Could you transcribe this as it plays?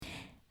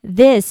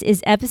This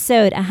is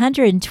episode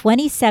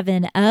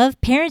 127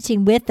 of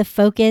Parenting with the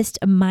Focused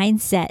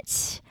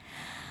Mindset.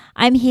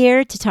 I'm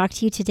here to talk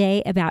to you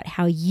today about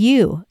how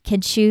you can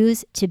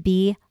choose to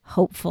be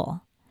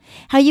hopeful,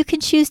 how you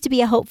can choose to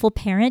be a hopeful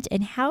parent,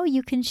 and how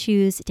you can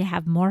choose to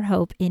have more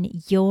hope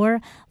in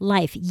your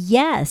life.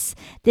 Yes,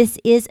 this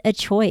is a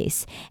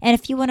choice. And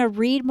if you want to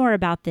read more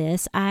about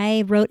this,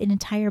 I wrote an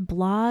entire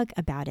blog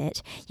about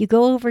it. You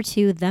go over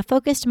to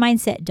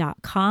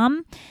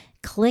thefocusedmindset.com.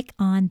 Click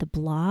on the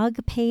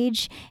blog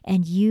page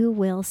and you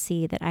will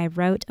see that I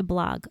wrote a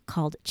blog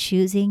called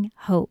Choosing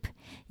Hope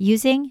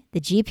using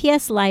the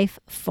GPS Life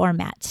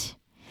format.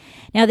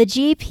 Now, the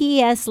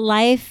GPS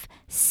Life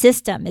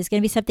system is going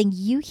to be something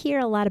you hear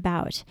a lot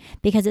about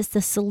because it's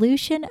the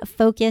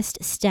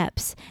solution-focused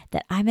steps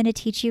that I'm going to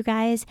teach you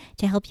guys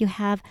to help you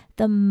have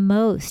the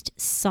most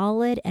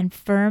solid and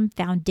firm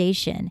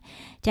foundation,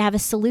 to have a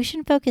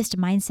solution-focused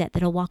mindset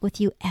that'll walk with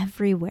you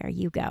everywhere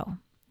you go.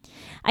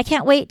 I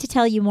can't wait to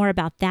tell you more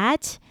about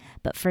that.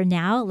 But for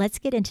now, let's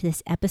get into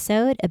this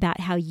episode about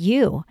how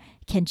you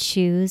can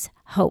choose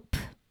hope.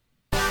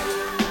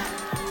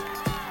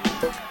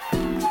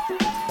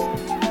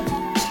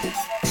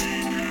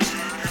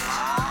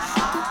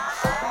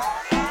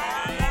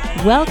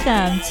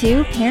 Welcome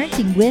to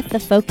Parenting with the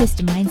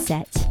Focused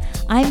Mindset.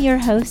 I'm your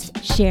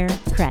host, Cher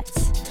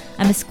Kretz.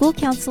 I'm a school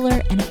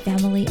counselor and a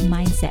family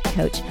mindset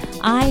coach.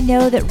 I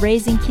know that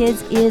raising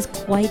kids is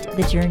quite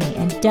the journey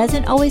and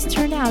doesn't always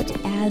turn out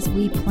as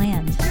we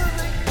planned.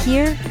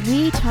 Here,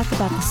 we talk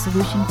about the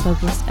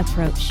solution-focused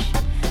approach.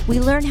 We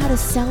learn how to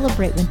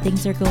celebrate when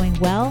things are going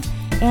well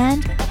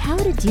and how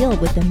to deal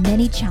with the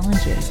many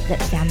challenges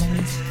that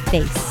families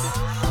face.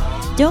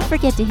 Don't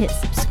forget to hit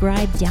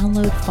subscribe,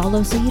 download,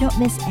 follow so you don't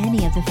miss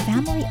any of the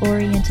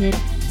family-oriented,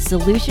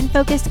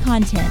 solution-focused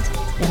content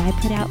that I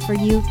put out for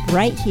you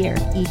right here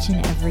each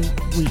and every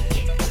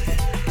week.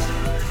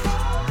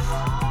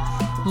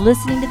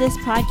 Listening to this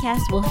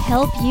podcast will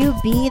help you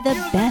be the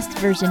best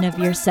version of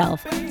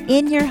yourself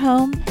in your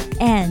home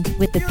and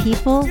with the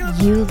people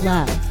you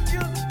love.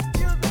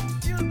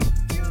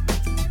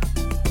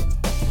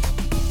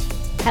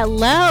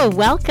 Hello,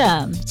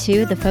 welcome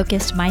to the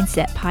Focused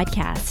Mindset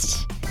Podcast.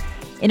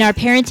 In our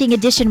parenting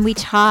edition, we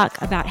talk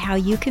about how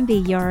you can be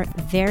your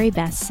very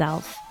best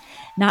self,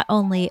 not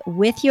only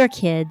with your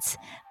kids,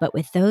 but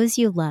with those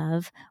you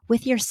love,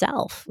 with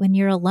yourself when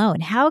you're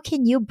alone. How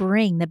can you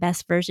bring the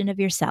best version of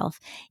yourself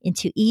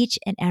into each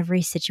and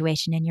every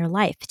situation in your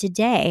life?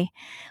 Today,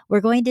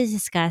 we're going to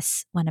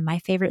discuss one of my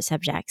favorite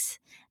subjects,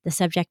 the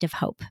subject of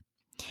hope.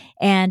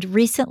 And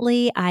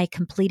recently, I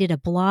completed a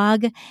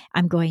blog.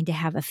 I'm going to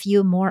have a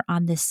few more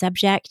on this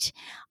subject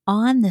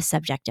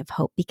of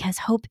hope, because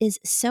hope is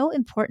so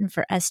important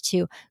for us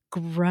to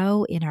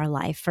grow in our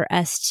life, for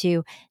us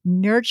to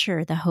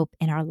nurture the hope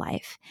in our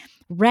life,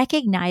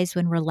 recognize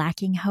when we're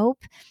lacking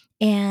hope,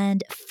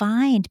 and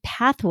find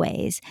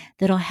pathways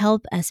that'll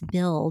help us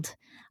build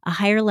a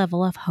higher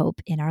level of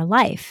hope in our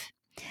life.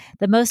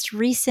 The most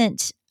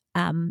recent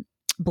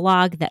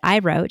blog that I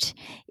wrote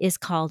is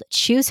called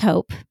Choose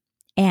Hope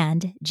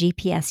and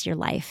GPS Your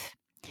Life.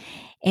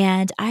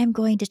 And I'm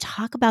going to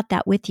talk about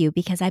that with you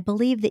because I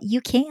believe that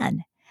you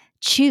can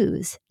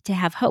choose to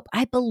have hope.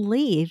 I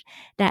believe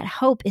that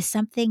hope is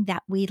something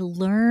that we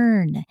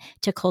learn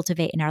to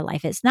cultivate in our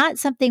life. It's not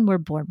something we're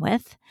born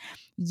with.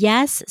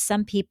 Yes,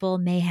 some people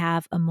may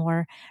have a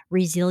more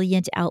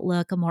resilient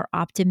outlook, a more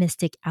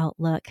optimistic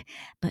outlook,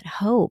 but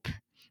hope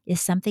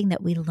is something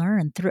that we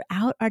learn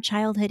throughout our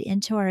childhood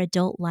into our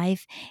adult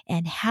life,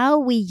 and how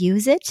we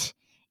use it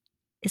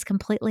is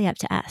completely up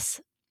to us.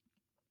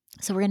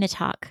 So we're going to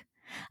talk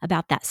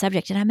about that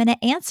subject, and I'm going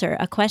to answer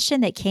a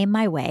question that came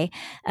my way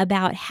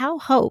about how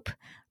hope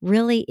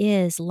really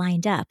is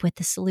lined up with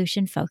the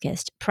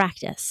solution-focused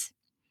practice.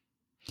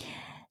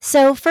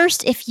 So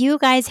first, if you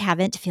guys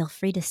haven't, feel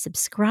free to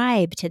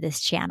subscribe to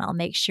this channel.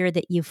 Make sure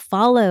that you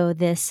follow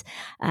this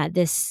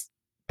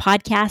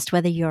podcast,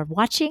 whether you're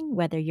watching,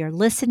 whether you're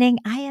listening.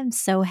 I am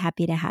so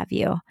happy to have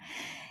you.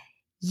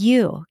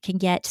 You can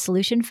get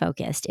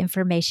solution-focused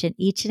information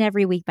each and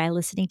every week by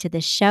listening to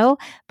this show,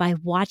 by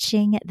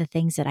watching the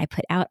things that I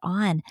put out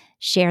on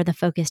Share the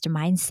Focused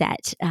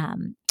Mindset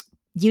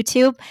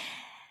YouTube.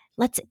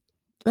 Let's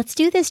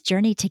do this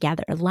journey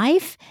together.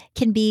 Life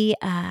can be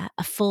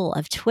full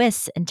of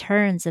twists and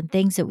turns and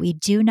things that we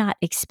do not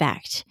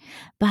expect.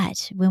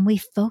 But when we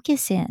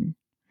focus in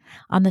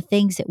on the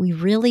things that we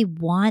really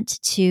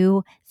want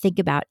to think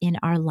about in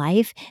our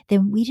life,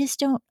 then we just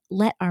don't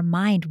let our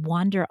mind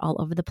wander all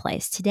over the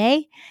place.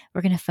 Today,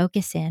 we're going to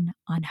focus in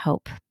on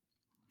hope.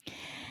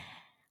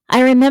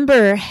 I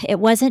remember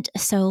it wasn't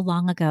so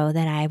long ago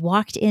that I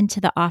walked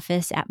into the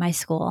office at my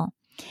school,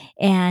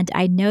 and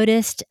I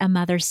noticed a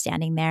mother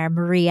standing there,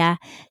 Maria.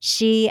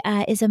 She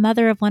is a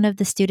mother of one of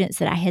the students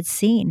that I had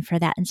seen for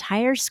that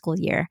entire school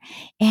year.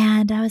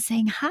 And I was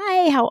saying,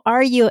 "Hi, how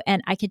are you?"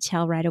 And I could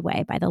tell right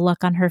away by the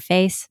look on her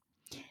face,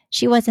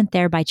 she wasn't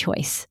there by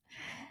choice.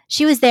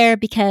 She was there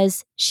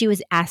because she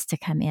was asked to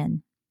come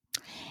in.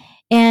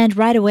 And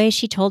right away,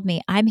 she told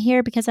me, I'm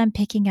here because I'm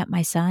picking up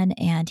my son,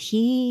 and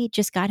he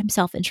just got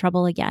himself in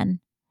trouble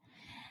again.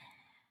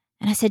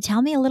 And I said,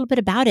 tell me a little bit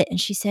about it. And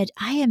she said,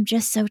 I am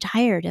just so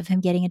tired of him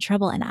getting in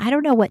trouble, and I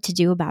don't know what to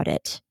do about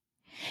it.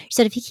 She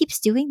said, if he keeps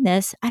doing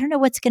this, I don't know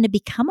what's going to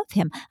become of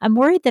him. I'm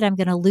worried that I'm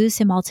going to lose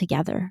him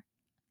altogether.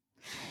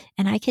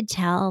 And I could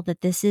tell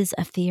that this is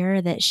a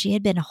fear that she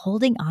had been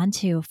holding on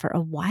to for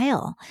a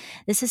while.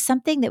 This is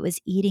something that was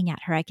eating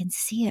at her. I can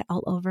see it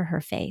all over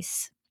her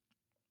face.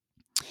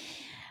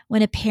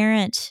 When a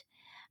parent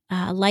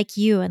like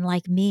you and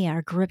like me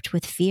are gripped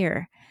with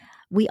fear,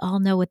 we all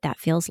know what that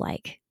feels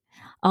like.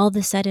 All of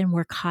a sudden,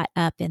 we're caught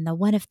up in the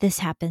what if this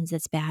happens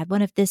that's bad?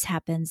 What if this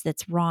happens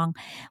that's wrong?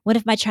 What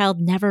if my child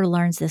never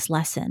learns this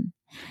lesson?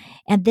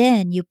 And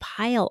then you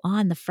pile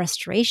on the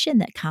frustration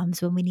that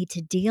comes when we need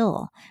to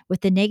deal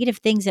with the negative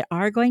things that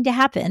are going to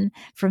happen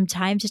from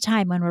time to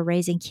time when we're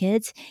raising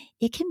kids.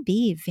 It can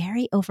be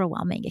very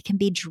overwhelming. It can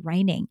be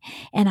draining.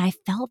 And I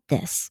felt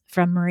this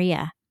from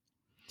Maria.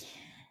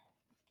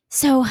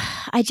 So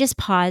I just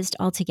paused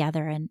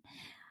altogether and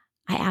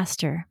I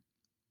asked her,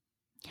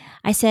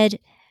 I said,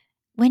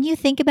 when you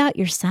think about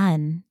your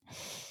son,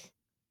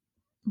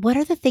 what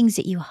are the things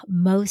that you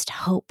most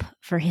hope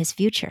for his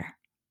future?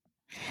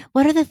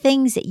 What are the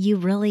things that you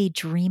really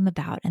dream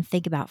about and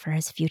think about for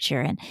his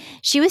future? And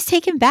she was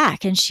taken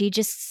back and she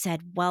just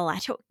said, well, I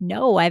don't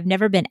know. I've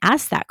never been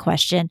asked that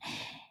question.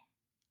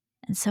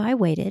 And so I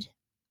waited.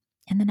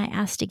 And then I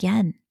asked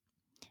again,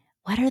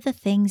 what are the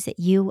things that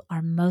you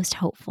are most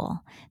hopeful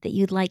that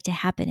you'd like to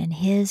happen in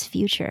his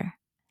future?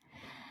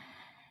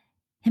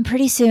 And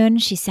pretty soon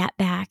she sat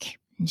back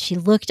and she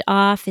looked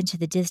off into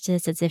the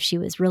distance as if she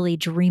was really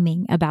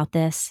dreaming about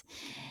this.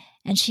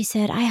 And she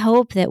said, I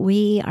hope that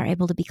we are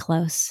able to be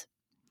close.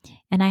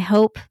 And I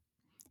hope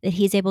that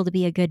he's able to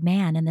be a good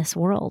man in this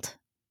world.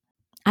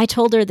 I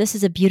told her this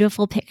is a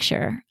beautiful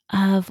picture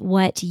of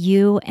what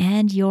you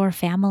and your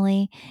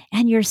family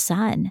and your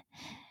son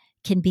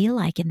can be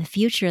like in the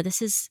future.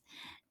 This is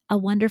a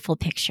wonderful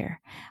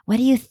picture. What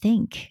do you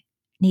think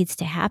needs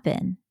to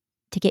happen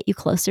to get you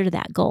closer to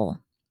that goal?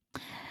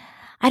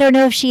 I don't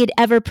know if she had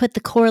ever put the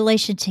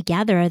correlation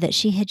together that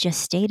she had just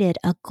stated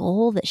a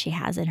goal that she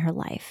has in her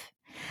life.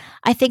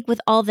 I think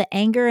with all the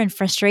anger and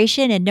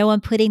frustration and no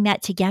one putting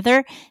that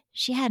together,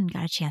 she hadn't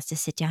got a chance to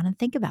sit down and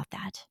think about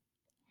that.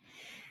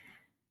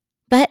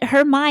 But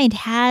her mind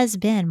has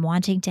been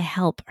wanting to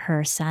help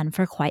her son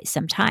for quite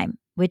some time,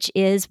 which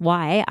is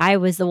why I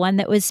was the one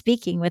that was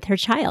speaking with her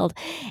child.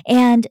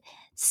 And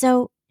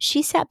so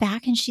she sat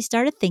back and she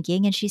started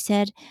thinking and she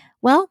said,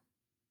 well,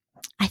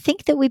 I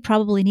think that we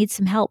probably need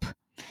some help.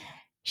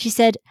 She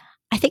said,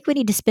 I think we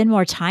need to spend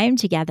more time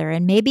together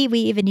and maybe we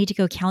even need to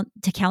go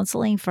to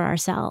counseling for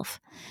ourselves.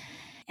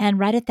 And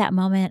right at that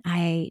moment,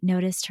 I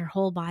noticed her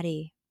whole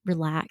body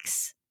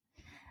relax.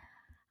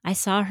 I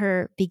saw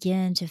her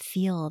begin to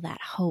feel that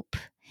hope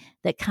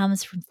that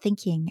comes from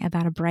thinking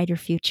about a brighter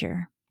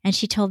future. And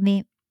she told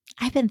me,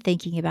 I've been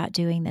thinking about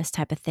doing this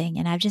type of thing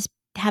and I just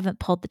haven't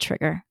pulled the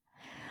trigger.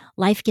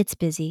 Life gets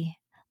busy,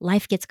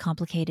 life gets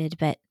complicated,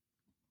 but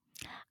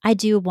I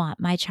do want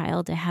my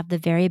child to have the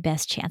very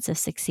best chance of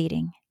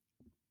succeeding.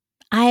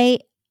 I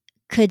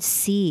could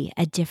see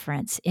a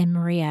difference in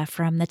Maria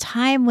from the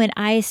time when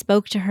I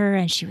spoke to her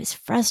and she was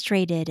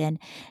frustrated and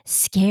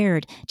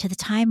scared to the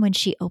time when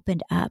she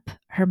opened up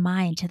her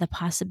mind to the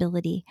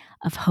possibility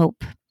of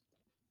hope.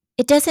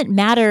 It doesn't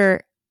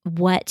matter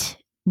what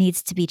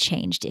needs to be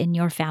changed in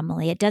your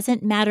family. It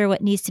doesn't matter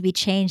what needs to be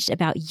changed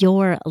about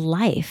your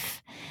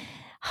life.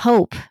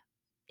 Hope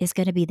is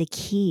going to be the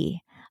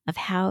key of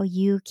how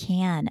you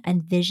can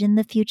envision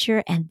the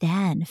future and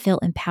then feel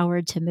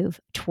empowered to move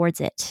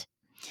towards it.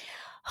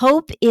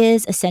 Hope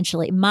is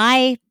essentially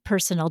my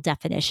personal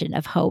definition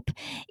of hope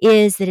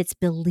is that it's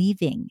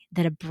believing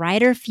that a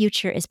brighter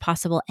future is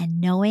possible and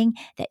knowing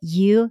that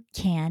you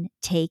can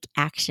take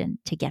action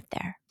to get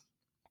there.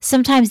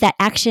 Sometimes that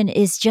action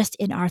is just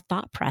in our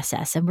thought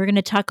process. And we're going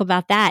to talk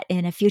about that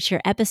in a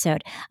future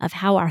episode of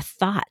how our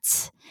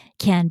thoughts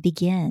can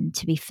begin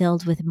to be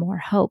filled with more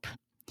hope.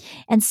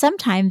 And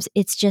sometimes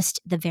it's just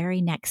the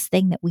very next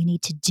thing that we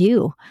need to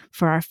do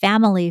for our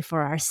family,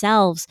 for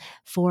ourselves,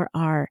 for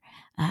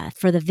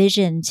the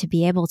vision to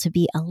be able to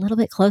be a little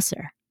bit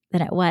closer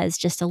than it was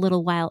just a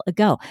little while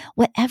ago.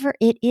 Whatever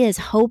it is,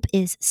 hope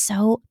is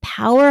so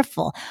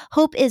powerful.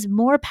 Hope is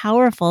more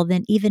powerful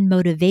than even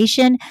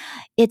motivation.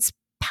 It's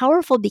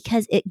powerful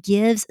because it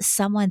gives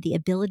someone the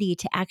ability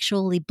to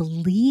actually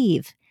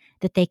believe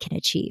that they can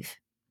achieve.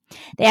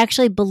 They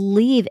actually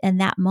believe in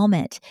that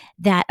moment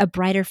that a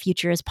brighter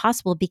future is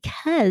possible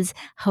because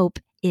hope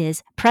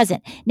is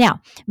present. Now,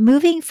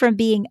 moving from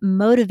being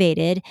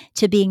motivated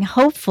to being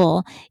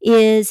hopeful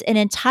is an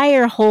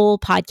entire whole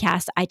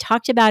podcast. I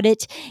talked about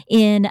it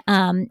in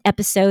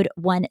episode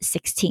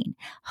 116.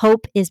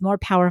 Hope is more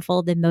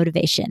powerful than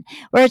motivation.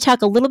 We're going to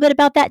talk a little bit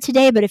about that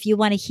today, but if you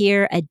want to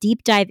hear a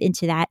deep dive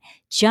into that,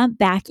 jump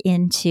back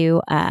into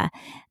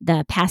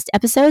the past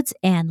episodes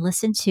and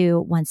listen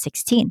to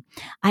 116.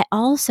 I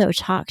also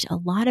talked a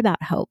lot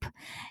about hope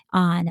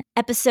on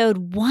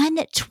episode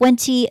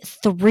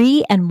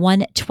 123 and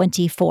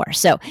 124.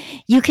 So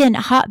you can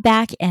hop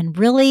back and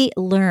really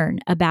learn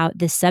about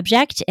this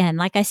subject. And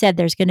like I said,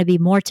 there's going to be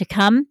more to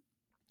come.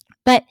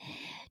 But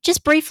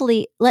just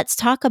briefly, let's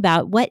talk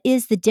about what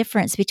is the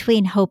difference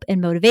between hope and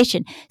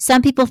motivation.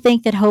 Some people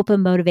think that hope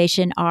and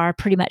motivation are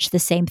pretty much the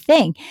same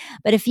thing.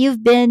 But if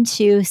you've been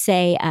to,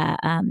 say,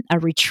 a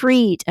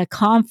retreat, a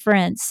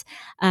conference,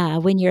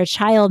 when you're a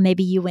child,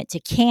 maybe you went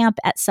to camp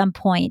at some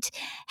point.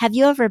 Have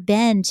you ever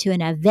been to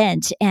an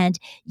event and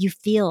you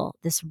feel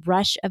this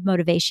rush of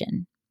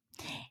motivation?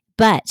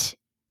 But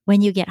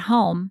when you get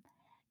home,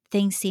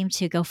 things seem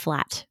to go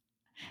flat.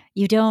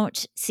 You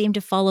don't seem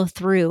to follow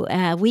through.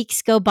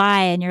 Weeks go by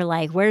and you're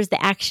like, where's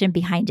the action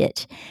behind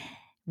it?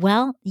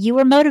 Well, you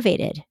were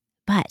motivated,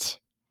 but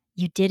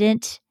you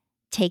didn't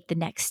take the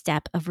next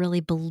step of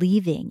really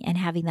believing and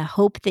having the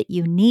hope that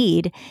you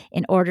need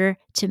in order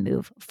to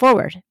move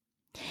forward.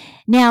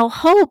 Now,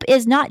 hope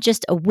is not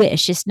just a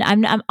wish.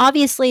 I'm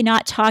obviously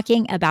not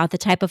talking about the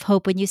type of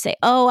hope when you say,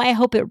 oh, I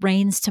hope it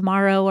rains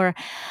tomorrow, or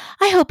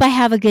I hope I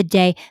have a good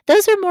day.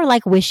 Those are more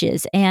like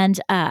wishes. And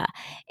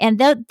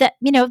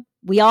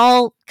we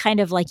all kind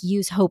of like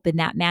use hope in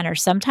that manner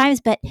sometimes,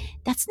 but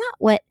that's not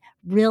what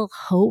real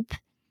hope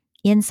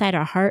inside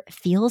our heart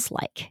feels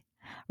like,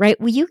 right?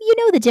 Well, you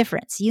know the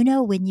difference. You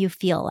know when you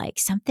feel like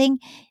something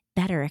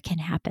better can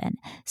happen,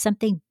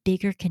 something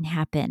bigger can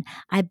happen.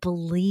 I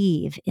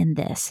believe in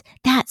this.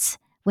 That's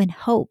when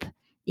hope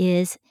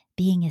is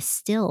being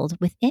instilled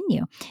within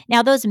you.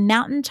 Now, those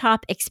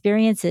mountaintop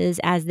experiences,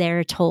 as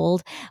they're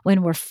told,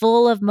 when we're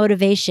full of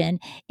motivation,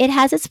 it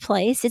has its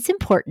place. It's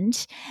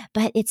important,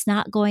 but it's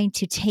not going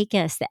to take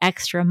us the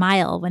extra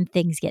mile when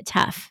things get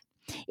tough.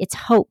 It's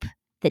hope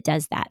that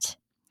does that.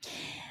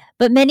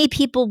 But many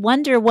people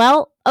wonder,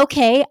 well,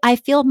 okay, I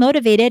feel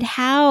motivated.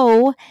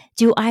 How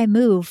do I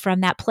move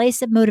from that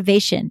place of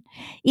motivation?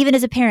 Even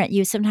as a parent,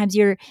 you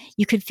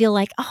could feel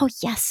like, oh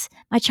yes,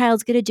 my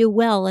child's going to do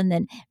well, and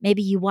then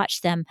maybe you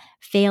watch them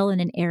fail in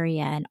an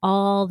area, and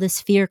all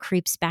this fear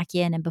creeps back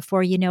in, and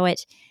before you know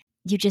it,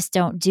 you just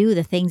don't do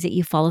the things that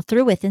you follow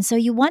through with, and so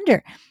you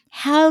wonder,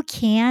 how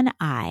can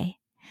I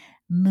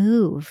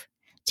move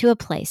to a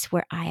place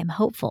where I am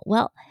hopeful?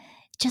 Well,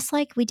 just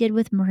like we did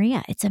with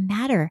Maria, it's a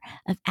matter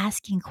of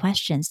asking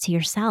questions to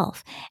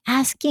yourself,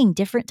 asking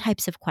different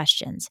types of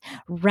questions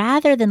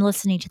rather than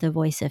listening to the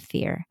voice of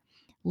fear.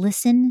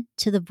 Listen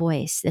to the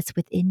voice that's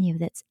within you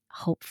that's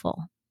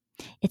hopeful.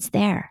 It's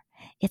there,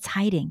 it's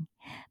hiding,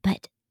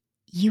 but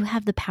you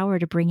have the power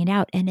to bring it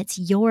out, and it's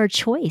your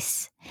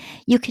choice.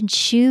 You can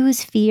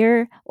choose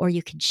fear or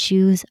you can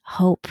choose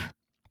hope.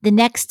 The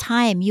next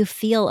time you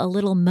feel a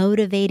little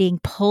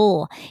motivating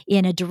pull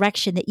in a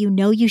direction that you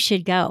know you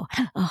should go,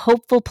 a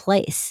hopeful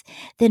place,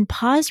 then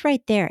pause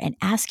right there and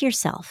ask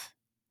yourself,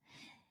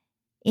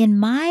 in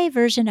my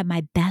version of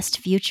my best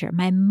future,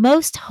 my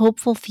most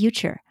hopeful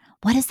future,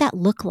 what does that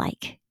look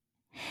like?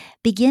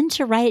 Begin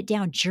to write it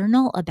down,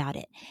 journal about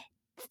it.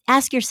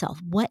 Ask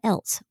yourself, what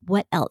else?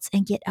 What else?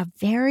 And get a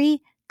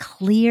very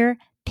clear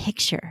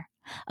picture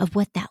of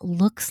what that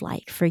looks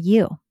like for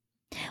you.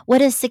 What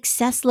does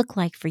success look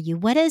like for you?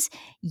 What is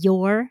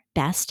your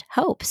best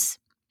hopes?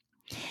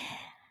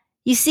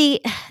 You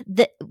see,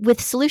 with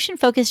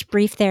solution-focused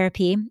brief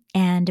therapy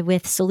and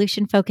with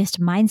solution-focused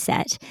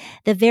mindset,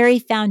 the very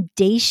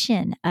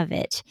foundation of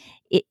it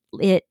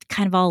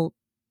kind of all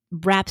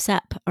wraps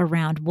up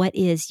around what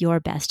is your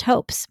best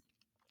hopes.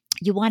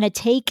 You want to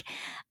take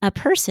a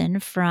person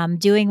from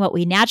doing what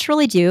we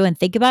naturally do and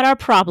think about our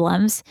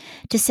problems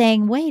to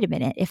saying, wait a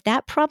minute, if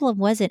that problem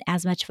wasn't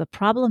as much of a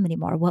problem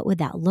anymore, what would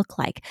that look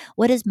like?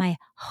 What is my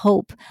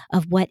hope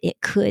of what it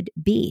could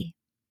be?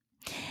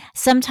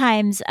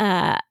 Sometimes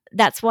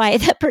that's why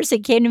that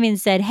person came to me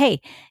and said,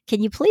 hey,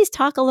 can you please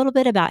talk a little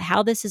bit about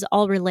how this is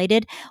all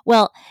related?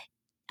 Well,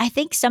 I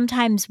think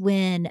sometimes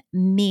when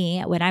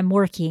I'm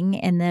working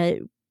in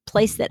the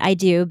place that I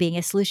do, being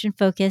a solution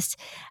focused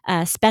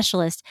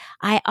specialist,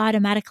 I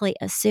automatically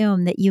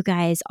assume that you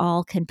guys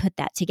all can put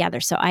that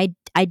together. So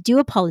I do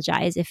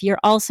apologize if you're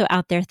also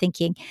out there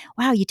thinking,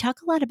 wow, you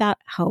talk a lot about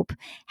hope.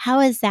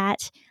 How is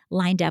that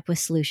lined up with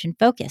solution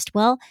focused?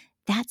 Well,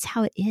 that's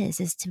how it is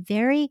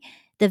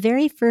the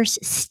very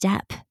first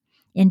step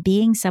in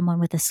being someone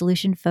with a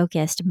solution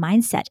focused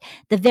mindset,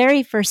 the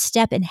very first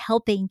step in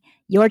helping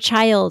your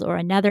child or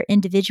another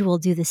individual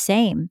do the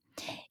same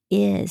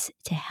is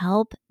to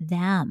help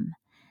them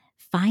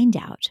find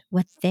out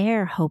what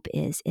their hope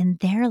is in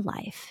their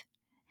life.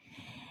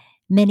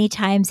 Many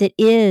times it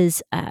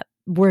is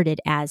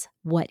worded as,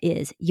 what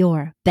is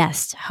your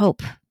best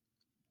hope?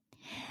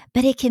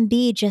 But it can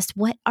be just,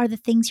 what are the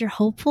things you're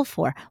hopeful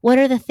for? What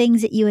are the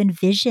things that you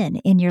envision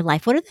in your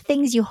life? What are the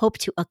things you hope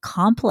to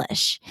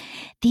accomplish?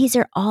 These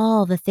are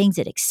all the things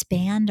that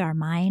expand our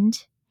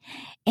mind.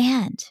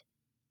 And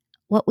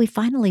what we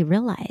finally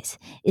realize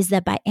is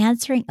that by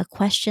answering a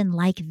question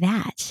like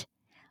that,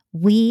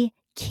 we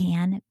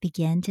can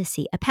begin to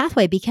see a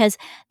pathway because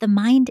the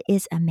mind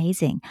is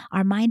amazing.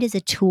 Our mind is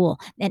a tool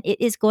and it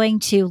is going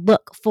to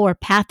look for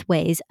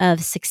pathways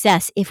of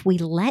success if we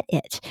let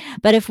it.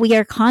 But if we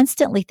are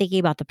constantly thinking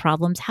about the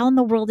problems, how in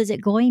the world is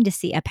it going to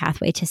see a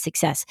pathway to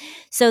success?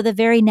 So the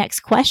very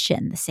next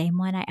question, the same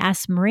one I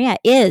asked Maria,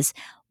 is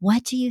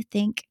what do you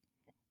think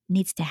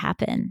needs to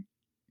happen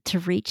to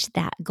reach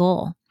that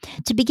goal?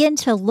 To begin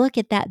to look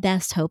at that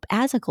best hope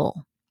as a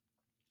goal.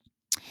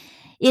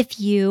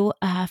 If you,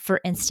 for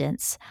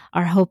instance,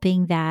 are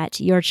hoping that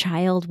your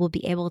child will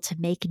be able to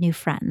make new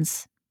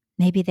friends,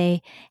 maybe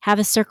they have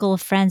a circle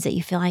of friends that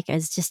you feel like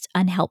is just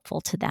unhelpful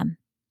to them.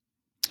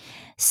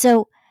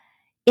 So,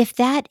 if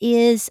that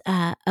is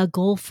a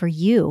goal for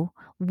you,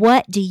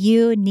 what do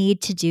you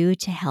need to do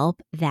to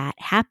help that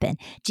happen?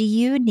 Do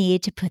you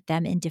need to put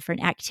them in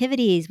different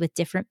activities with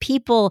different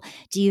people?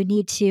 Do you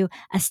need to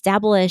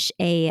establish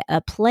a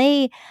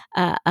play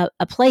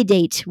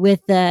date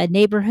with the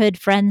neighborhood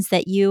friends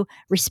that you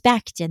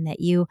respect and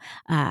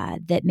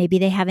that maybe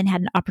they haven't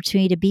had an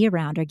opportunity to be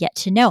around or get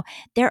to know?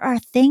 There are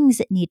things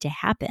that need to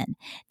happen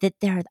that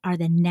there are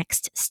the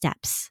next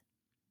steps.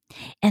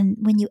 And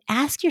when you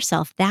ask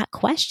yourself that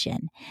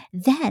question,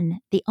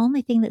 then the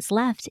only thing that's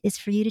left is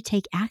for you to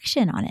take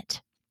action on it.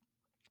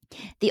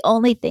 The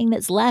only thing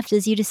that's left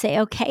is you to say,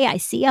 okay, I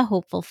see a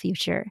hopeful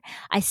future.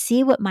 I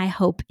see what my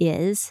hope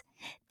is.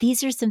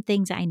 These are some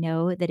things I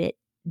know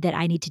that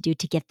I need to do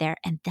to get there.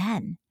 And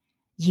then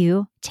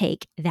you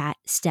take that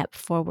step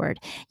forward.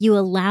 You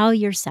allow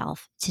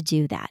yourself to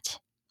do that.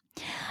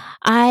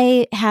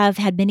 I have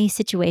had many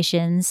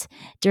situations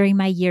during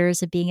my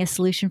years of being a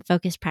solution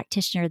focused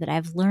practitioner that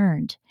I've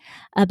learned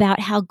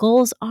about how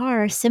goals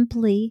are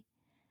simply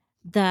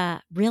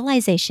the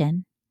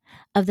realization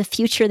of the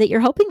future that you're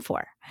hoping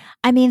for.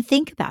 I mean,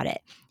 think about it.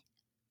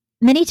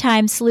 Many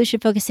times solution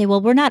focused say,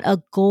 well, we're not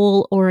a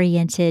goal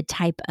oriented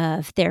type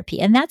of therapy.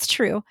 And that's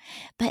true.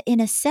 But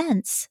in a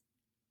sense,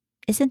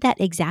 isn't that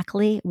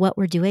exactly what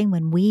we're doing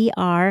when we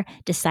are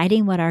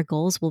deciding what our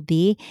goals will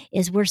be?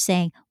 Is we're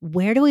saying,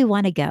 where do we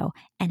want to go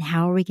and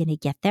how are we going to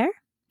get there?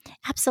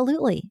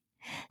 Absolutely.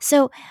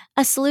 So,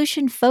 a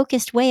solution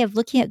focused way of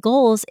looking at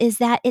goals is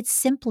that it's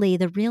simply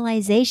the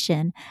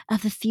realization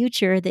of the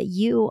future that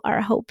you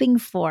are hoping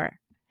for.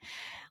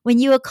 When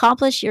you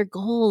accomplish your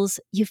goals,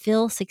 you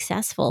feel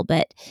successful,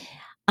 but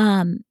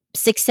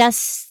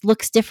success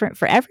looks different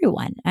for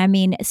everyone. I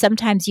mean,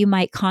 sometimes you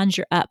might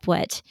conjure up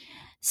what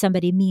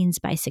somebody means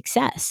by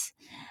success.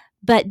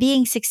 But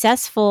being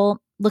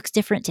successful looks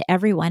different to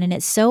everyone. And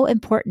it's so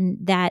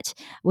important that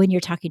when you're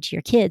talking to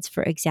your kids,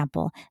 for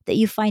example, that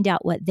you find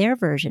out what their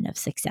version of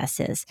success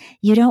is.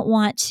 You don't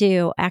want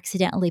to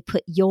accidentally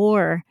put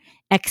your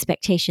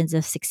expectations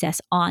of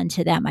success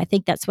onto them. I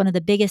think that's one of the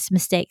biggest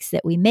mistakes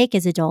that we make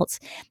as adults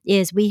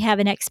is we have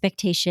an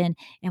expectation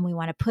and we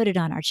want to put it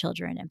on our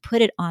children and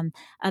put it on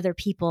other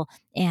people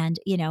and,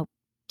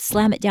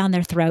 slam it down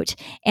their throat.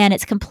 And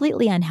it's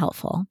completely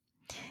unhelpful.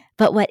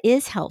 But what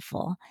is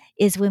helpful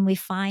is when we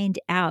find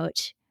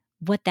out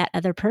what that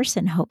other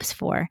person hopes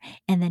for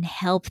and then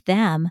help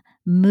them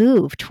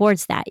move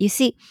towards that. You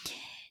see,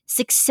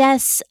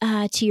 success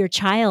to your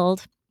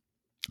child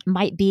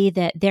might be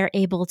that they're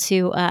able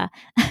to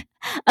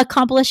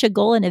accomplish a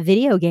goal in a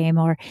video game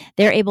or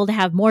they're able to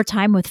have more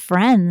time with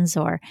friends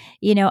or,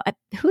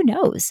 who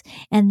knows?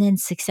 And then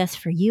success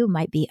for you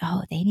might be,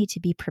 oh, they need to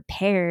be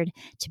prepared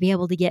to be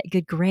able to get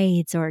good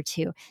grades or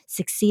to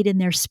succeed in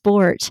their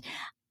sport.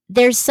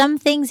 There's some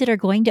things that are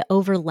going to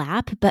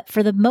overlap, but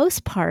for the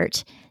most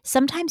part,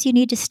 sometimes you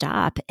need to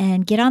stop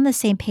and get on the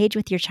same page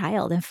with your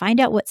child and find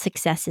out what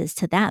success is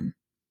to them.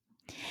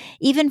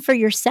 Even for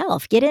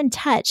yourself, get in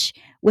touch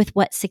with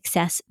what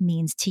success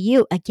means to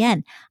you.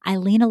 Again, I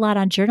lean a lot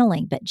on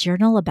journaling, but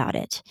journal about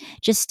it.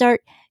 Just start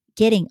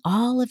getting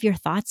all of your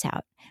thoughts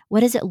out. What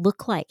does it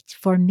look like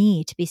for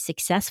me to be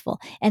successful?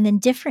 And then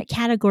different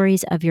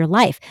categories of your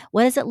life.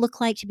 What does it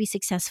look like to be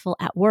successful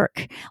at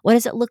work? What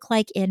does it look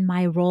like in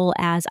my role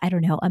as,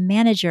 a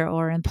manager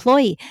or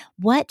employee?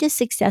 What does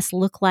success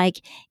look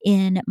like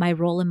in my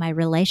role in my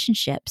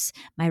relationships,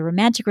 my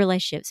romantic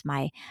relationships,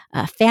 my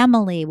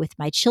family, with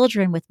my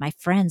children, with my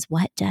friends?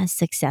 What does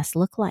success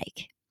look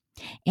like?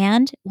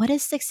 And what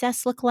does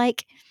success look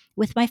like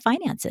with my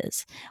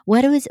finances?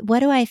 What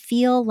do I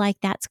feel like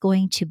that's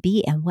going to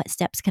be and what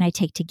steps can I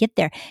take to get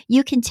there?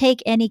 You can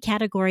take any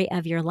category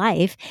of your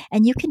life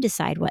and you can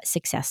decide what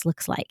success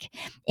looks like.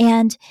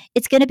 And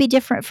it's going to be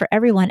different for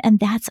everyone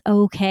and that's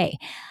okay.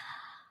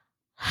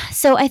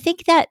 So I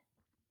think that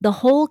the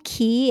whole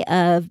key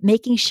of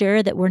making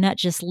sure that we're not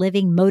just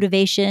living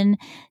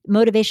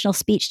motivational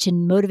speech to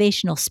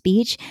motivational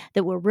speech,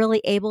 that we're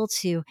really able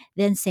to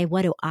then say,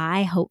 what do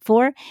I hope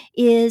for?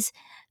 Is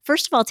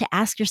first of all, to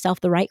ask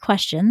yourself the right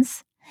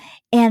questions.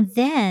 And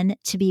then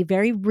to be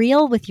very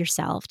real with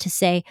yourself to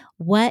say,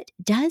 what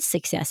does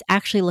success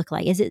actually look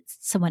like? Is it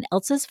someone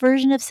else's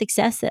version of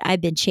success that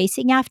I've been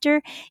chasing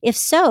after? If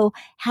so,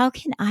 how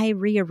can I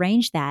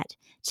rearrange that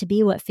to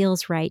be what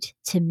feels right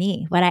to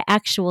me, what I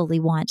actually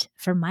want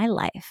for my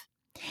life?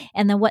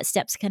 And then what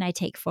steps can I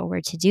take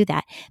forward to do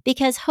that?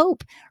 Because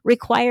hope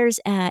requires,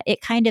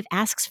 it kind of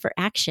asks for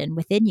action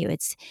within you.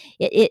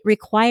 It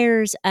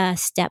requires a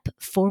step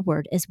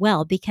forward as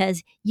well,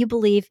 because you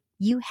believe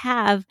you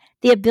have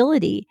the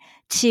ability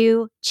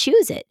to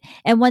choose it.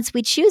 And once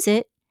we choose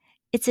it,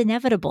 it's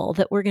inevitable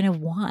that we're going to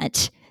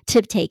want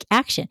to take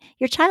action.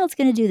 Your child's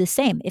going to do the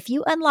same. If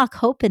you unlock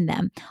hope in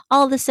them,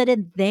 all of a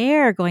sudden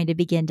they're going to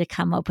begin to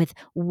come up with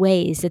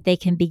ways that they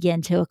can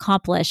begin to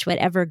accomplish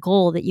whatever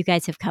goal that you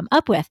guys have come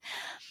up with.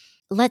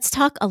 Let's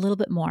talk a little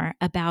bit more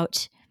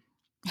about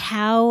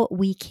how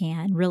we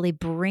can really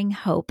bring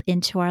hope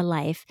into our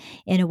life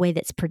in a way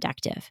that's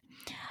productive.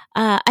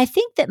 I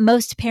think that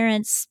most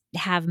parents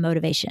have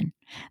motivation.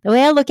 The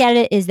way I look at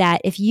it is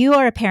that if you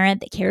are a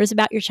parent that cares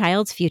about your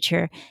child's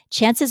future,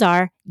 chances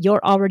are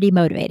you're already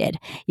motivated.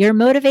 You're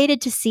motivated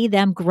to see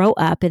them grow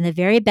up in the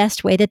very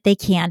best way that they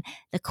can.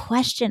 The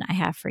question I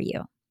have for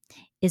you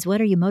is, what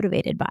are you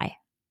motivated by?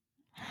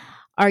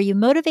 Are you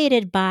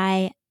motivated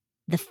by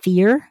the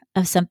fear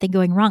of something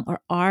going wrong, or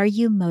are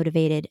you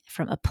motivated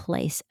from a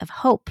place of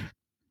hope?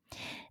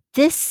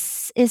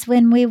 This is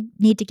when we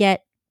need to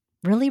get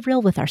really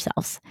real with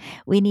ourselves.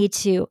 We need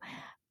to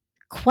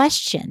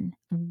question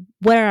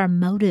what our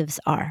motives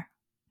are,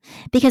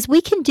 because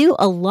we can do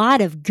a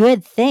lot of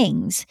good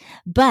things,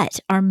 but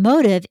our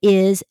motive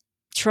is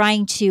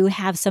trying to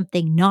have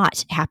something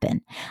not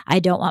happen. I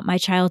don't want my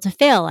child to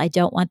fail. I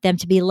don't want them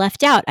to be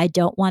left out. I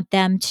don't want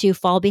them to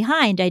fall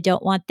behind. I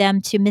don't want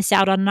them to miss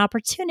out on an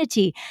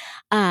opportunity.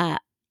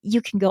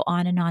 You can go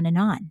on and on and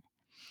on.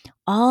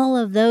 All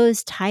of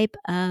those type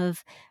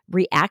of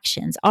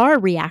reactions are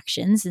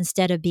reactions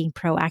instead of being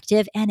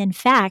proactive. And in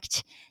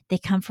fact, they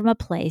come from a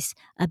place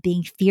of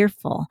being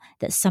fearful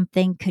that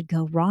something could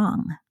go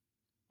wrong.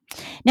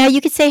 Now,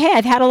 you could say, hey,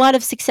 I've had a lot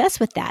of success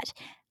with that.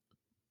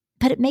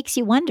 But it makes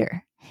you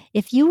wonder,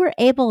 if you were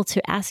able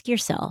to ask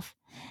yourself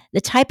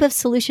the type of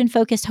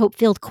solution-focused,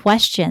 hope-filled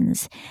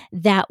questions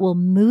that will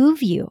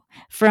move you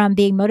from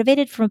being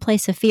motivated from a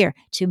place of fear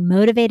to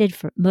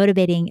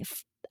motivating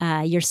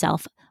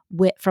yourself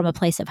from a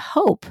place of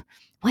hope,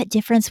 what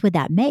difference would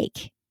that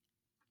make?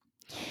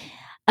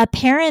 A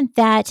parent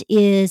that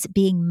is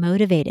being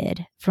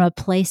motivated from a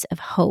place of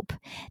hope,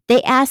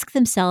 they ask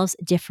themselves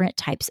different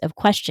types of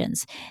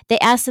questions. They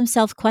ask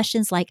themselves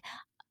questions like,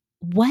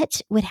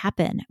 what would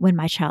happen when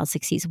my child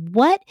succeeds?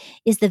 What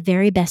is the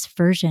very best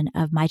version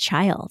of my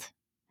child?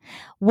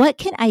 What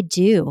can I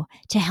do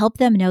to help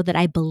them know that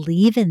I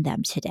believe in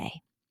them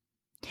today?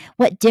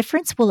 What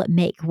difference will it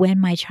make when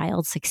my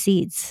child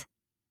succeeds?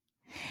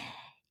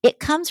 It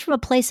comes from a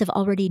place of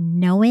already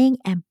knowing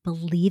and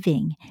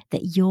believing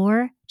that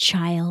your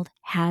child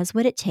has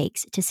what it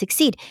takes to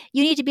succeed.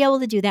 You need to be able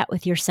to do that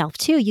with yourself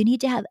too. You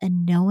need to have a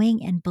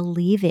knowing and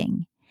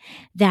believing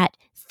that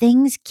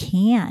things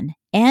can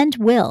and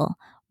will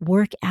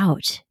work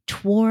out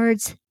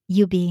towards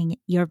you being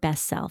your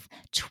best self,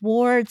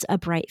 towards a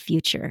bright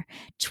future,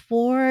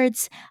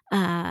 towards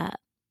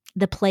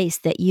the place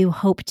that you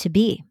hope to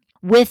be.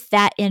 With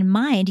that in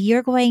mind,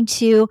 you're going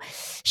to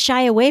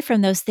shy away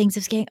from those things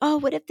of saying, oh,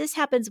 what if this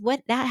happens?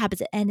 What that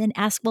happens? And then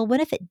ask, well, what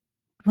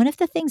if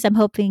the things I'm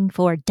hoping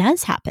for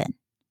does happen?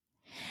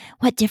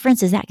 What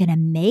difference is that going to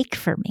make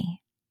for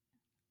me?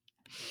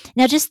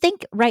 Now, just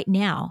think right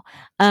now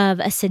of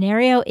a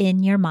scenario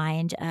in your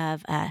mind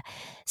of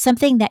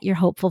something that you're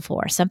hopeful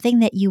for,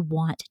 something that you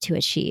want to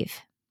achieve.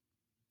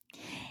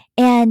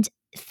 And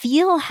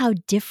feel how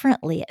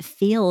differently it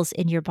feels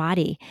in your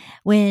body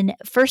when,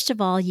 first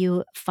of all,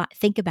 you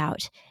think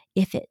about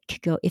if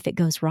it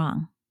goes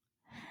wrong.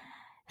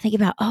 Think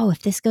about, oh,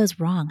 if this goes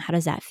wrong, how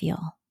does that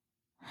feel?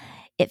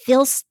 It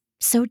feels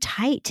so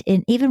tight.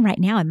 And even right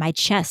now in my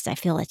chest, I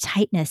feel a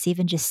tightness,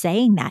 even just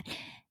saying that.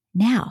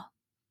 Now,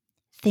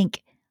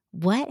 think,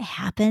 what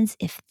happens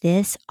if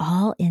this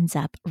all ends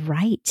up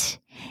right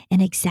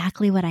and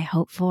exactly what I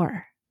hope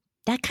for?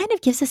 That kind of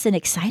gives us an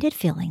excited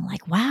feeling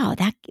like, wow,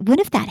 what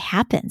if that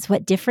happens?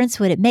 What difference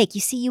would it make?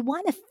 You see, you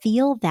want to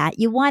feel that.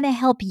 You want to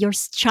help your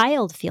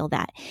child feel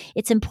that.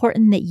 It's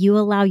important that you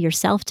allow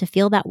yourself to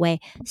feel that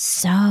way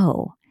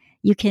so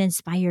you can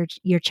inspire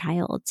your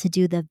child to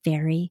do the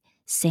very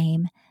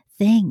same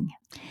thing.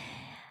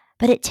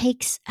 But it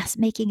takes us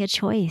making a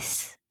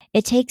choice.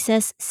 It takes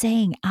us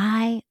saying,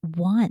 I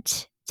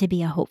want to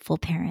be a hopeful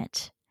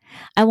parent.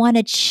 I want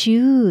to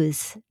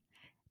choose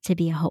to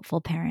be a hopeful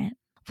parent.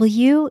 Will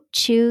you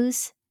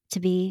choose to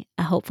be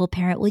a hopeful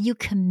parent? Will you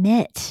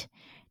commit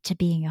to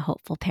being a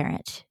hopeful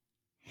parent?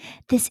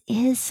 This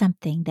is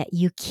something that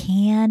you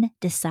can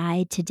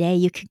decide today,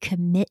 you can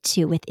commit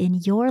to within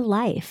your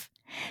life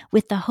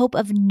with the hope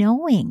of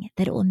knowing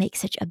that it will make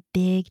such a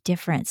big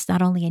difference,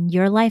 not only in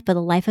your life, but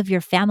the life of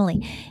your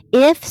family.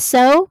 If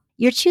so,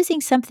 you're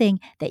choosing something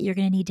that you're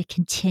going to need to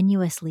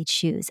continuously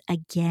choose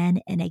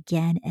again and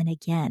again and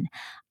again.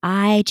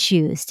 I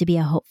choose to be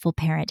a hopeful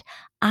parent.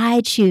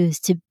 I choose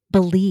to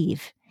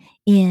believe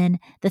in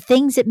the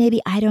things that maybe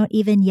I don't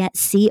even yet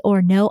see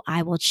or know.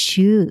 I will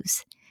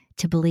choose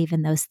to believe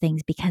in those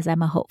things because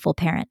I'm a hopeful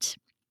parent.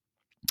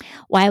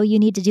 Why will you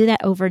need to do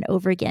that over and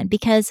over again?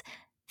 Because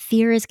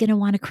fear is going to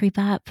want to creep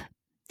up.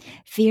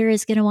 Fear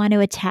is going to want to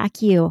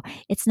attack you.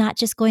 It's not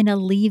just going to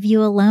leave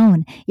you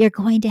alone. You're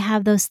going to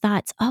have those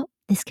thoughts. Oh,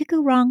 this could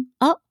go wrong.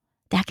 Oh,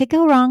 that could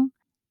go wrong.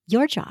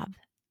 Your job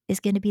is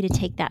going to be to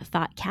take that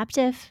thought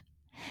captive,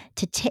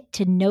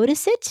 to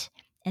notice it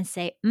and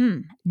say,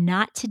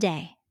 not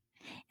today.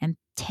 And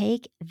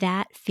take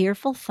that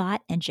fearful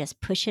thought and just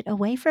push it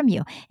away from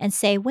you and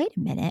say, wait a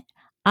minute,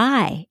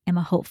 I am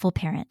a hopeful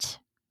parent.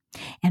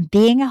 And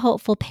being a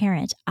hopeful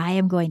parent, I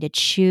am going to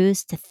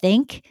choose to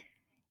think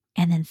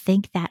and then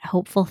think that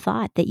hopeful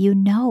thought that you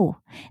know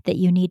that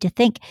you need to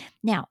think.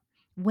 Now,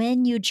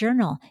 when you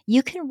journal,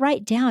 you can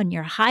write down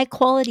your high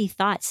quality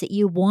thoughts that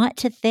you want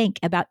to think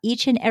about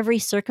each and every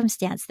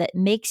circumstance that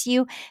makes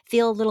you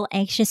feel a little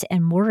anxious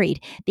and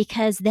worried,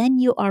 because then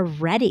you are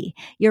ready.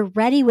 You're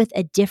ready with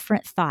a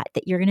different thought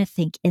that you're going to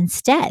think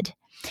instead.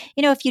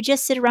 If you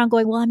just sit around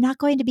going, well, I'm not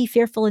going to be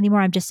fearful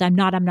anymore. I'm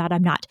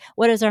not.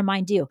 What does our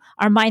mind do?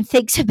 Our mind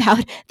thinks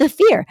about the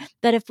fear.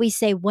 But if we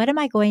say, what am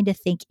I going to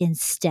think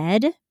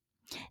instead?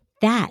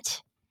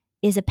 That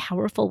is a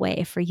powerful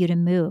way for you to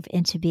move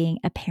into being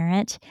a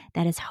parent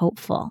that is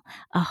hopeful,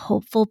 a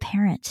hopeful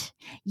parent.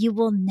 You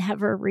will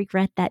never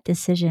regret that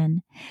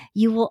decision.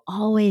 You will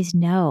always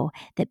know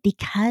that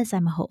because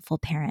I'm a hopeful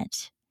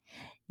parent,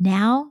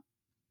 now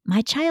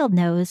my child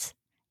knows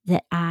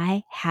that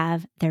I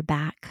have their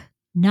back.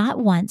 Not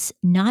once,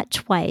 not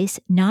twice,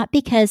 not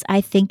because I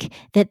think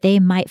that they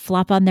might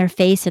flop on their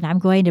face and I'm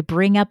going to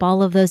bring up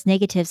all of those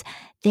negatives.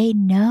 They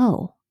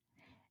know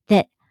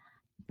that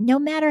no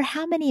matter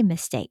how many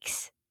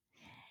mistakes,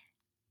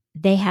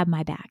 they have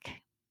my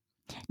back.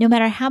 No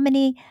matter how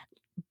many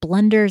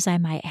blunders I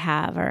might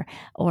have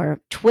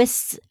or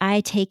twists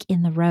I take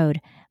in the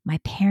road, my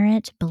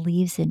parent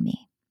believes in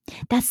me.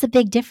 That's the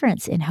big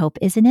difference in hope,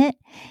 isn't it?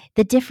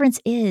 The difference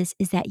is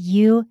that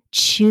you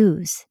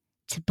choose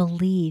to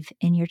believe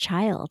in your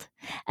child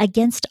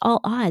against all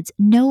odds.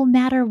 No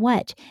matter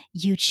what,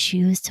 you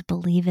choose to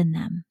believe in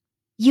them.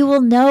 You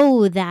will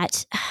know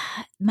that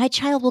my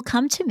child will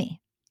come to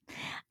me.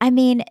 I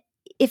mean,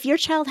 if your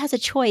child has a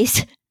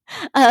choice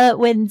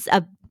when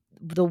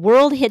the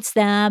world hits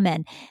them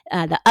and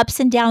the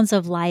ups and downs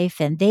of life,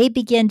 and they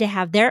begin to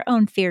have their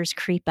own fears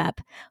creep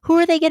up, who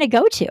are they going to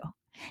go to?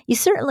 You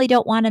certainly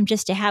don't want them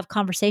just to have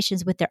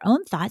conversations with their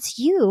own thoughts.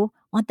 You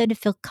want them to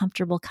feel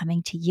comfortable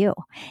coming to you.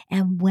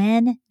 And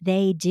when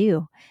they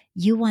do,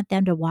 you want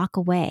them to walk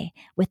away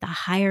with a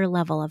higher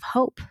level of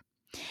hope.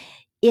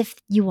 If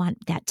you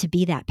want that to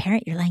be that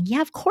parent, you're like,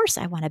 yeah, of course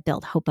I want to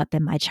build hope up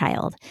in my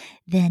child.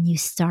 Then you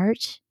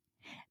start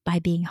by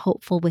being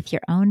hopeful with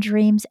your own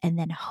dreams and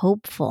then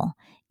hopeful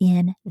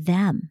in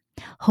them,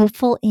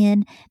 hopeful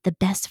in the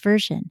best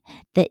version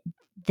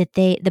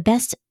the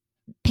best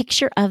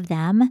picture of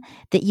them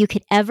that you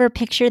could ever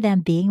picture them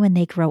being when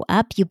they grow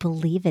up. You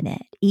believe in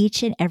it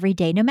each and every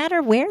day, no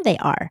matter where they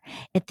are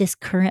at this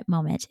current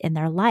moment in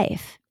their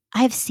life.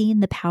 I've seen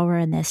the power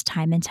in this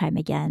time and time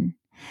again.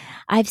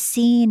 I've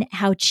seen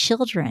how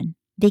children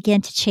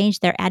begin to change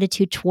their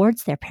attitude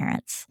towards their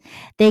parents.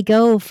 They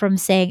go from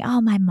saying,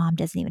 oh, my mom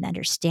doesn't even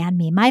understand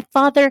me. My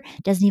father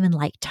doesn't even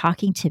like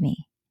talking to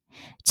me,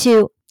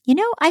 to,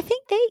 I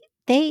think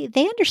they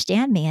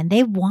understand me and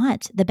they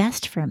want the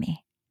best for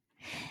me.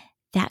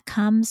 That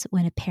comes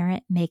when a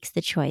parent makes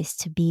the choice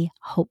to be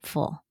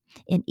hopeful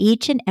in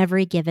each and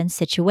every given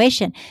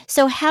situation.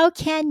 So how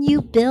can you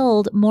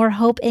build more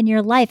hope in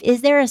your life?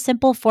 Is there a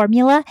simple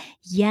formula?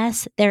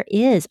 Yes, there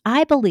is.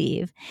 I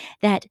believe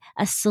that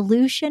a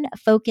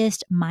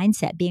solution-focused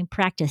mindset being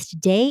practiced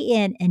day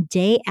in and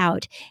day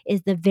out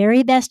is the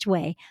very best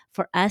way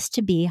for us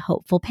to be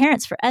hopeful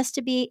parents, for us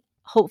to be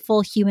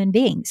hopeful human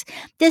beings.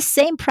 This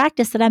same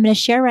practice that I'm going to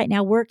share right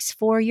now works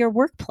for your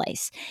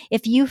workplace.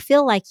 If you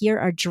feel like you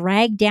are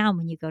dragged down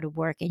when you go to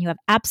work and you have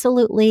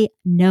absolutely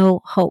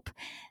no hope,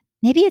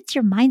 maybe it's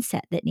your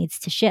mindset that needs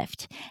to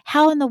shift.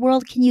 How in the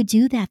world can you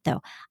do that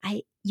though?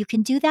 You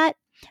can do that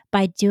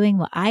by doing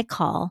what I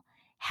call,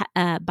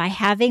 by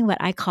having what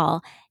I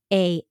call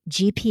a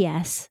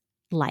GPS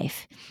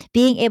life,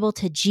 being able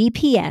to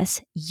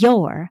GPS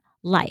your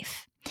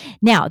life.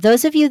 Now,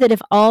 those of you that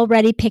have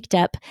already picked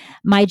up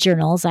my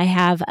journals, I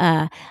have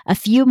a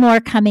few more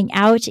coming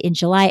out in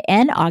July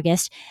and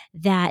August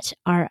that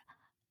are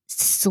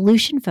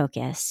solution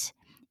focused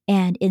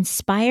and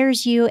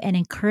inspires you and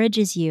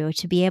encourages you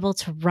to be able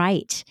to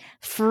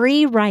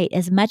free write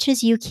as much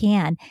as you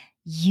can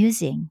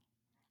using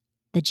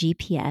the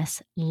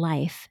GPS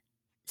life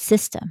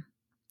system.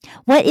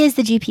 What is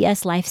the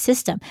GPS life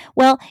system?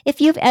 Well,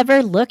 if you've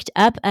ever looked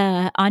up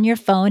on your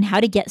phone how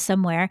to get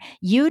somewhere,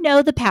 you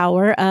know the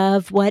power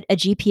of what a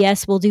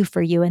GPS will do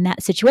for you in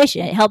that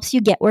situation. It helps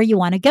you get where you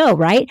want to go,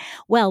 right?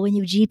 Well, when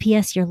you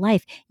GPS your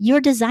life,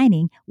 you're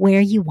designing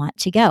where you want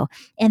to go.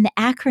 And the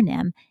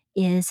acronym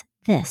is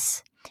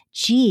this.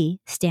 G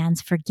stands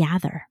for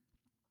gather.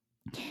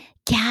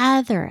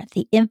 Gather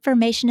the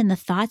information and the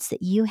thoughts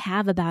that you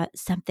have about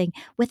something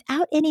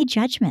without any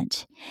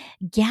judgment.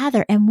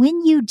 Gather, and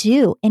when you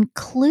do,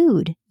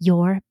 include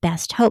your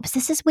best hopes.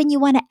 This is when you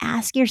want to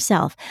ask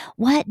yourself,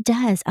 what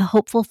does a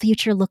hopeful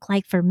future look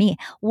like for me?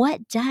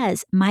 What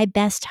does my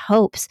best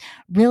hopes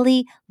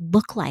really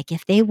look like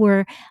if they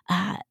were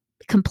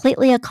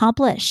completely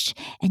accomplished?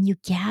 And you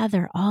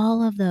gather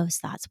all of those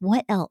thoughts.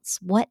 What else?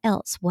 What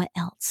else? What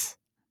else?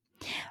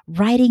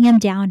 Writing them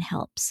down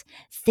helps.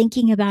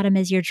 Thinking about them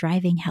as you're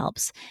driving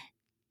helps.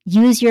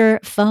 Use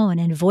your phone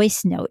and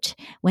voice note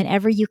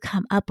whenever you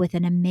come up with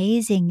an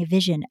amazing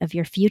vision of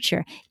your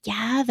future.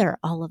 Gather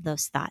all of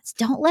those thoughts.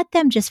 Don't let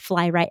them just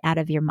fly right out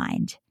of your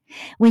mind.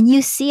 When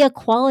you see a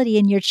quality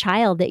in your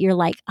child that you're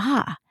like,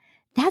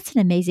 that's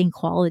an amazing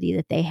quality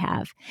that they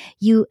have,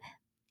 you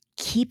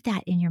keep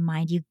that in your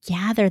mind. You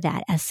gather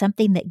that as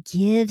something that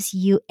gives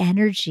you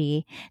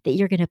energy that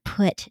you're going to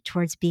put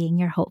towards being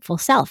your hopeful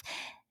self.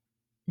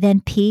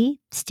 Then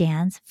P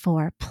stands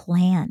for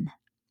plan.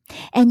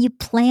 And you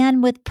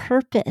plan with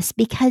purpose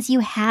because you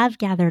have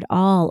gathered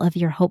all of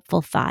your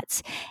hopeful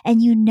thoughts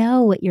and you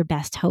know what your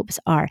best hopes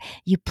are.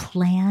 You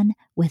plan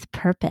with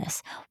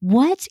purpose.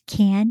 What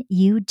can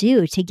you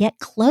do to get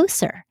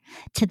closer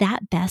to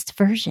that best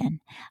version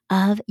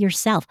of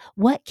yourself?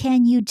 What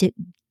can you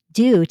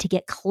do to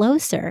get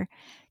closer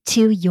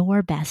to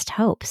your best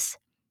hopes?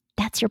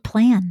 That's your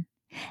plan.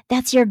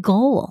 That's your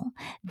goal.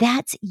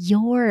 That's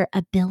your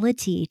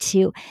ability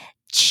to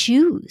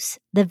choose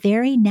the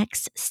very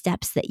next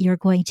steps that you're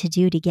going to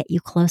do to get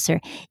you closer.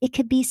 It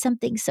could be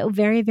something so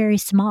very, very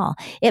small.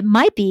 It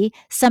might be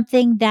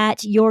something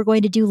that you're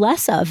going to do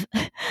less of.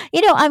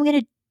 I'm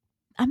going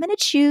to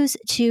choose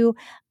to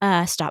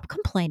stop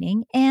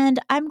complaining, and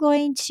I'm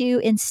going to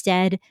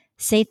instead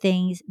say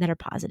things that are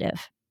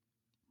positive.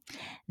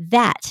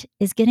 That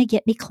is going to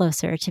get me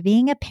closer to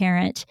being a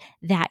parent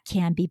that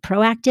can be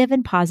proactive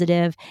and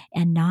positive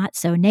and not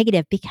so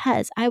negative,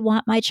 because I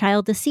want my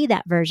child to see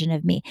that version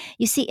of me.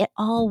 You see, it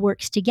all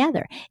works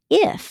together.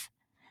 If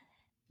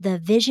the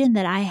vision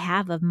that I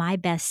have of my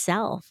best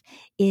self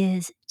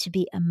is to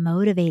be a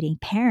motivating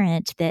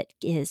parent that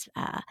is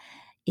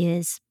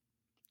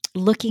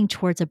looking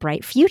towards a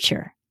bright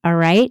future, all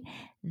right,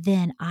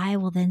 then I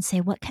will then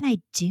say, what can I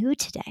do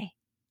today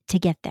to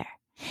get there?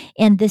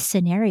 And this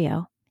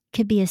scenario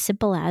could be as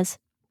simple as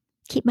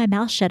keep my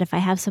mouth shut if I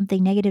have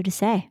something negative to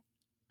say.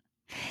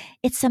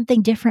 It's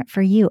something different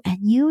for you, and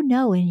you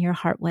know in your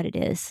heart what it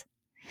is.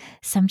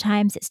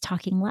 Sometimes it's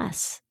talking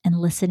less and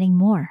listening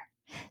more.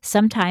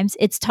 Sometimes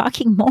it's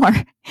talking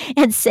more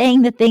and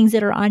saying the things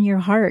that are on your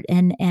heart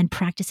and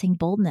practicing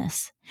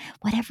boldness.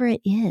 Whatever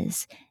it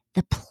is,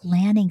 the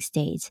planning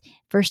stage.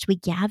 First, we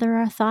gather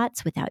our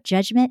thoughts without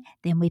judgment.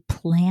 Then we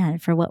plan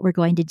for what we're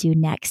going to do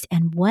next.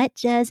 And what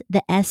does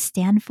the S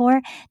stand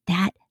for?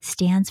 That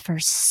stands for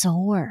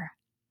soar.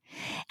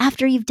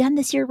 After you've done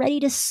this, you're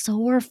ready to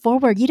soar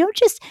forward. You don't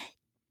just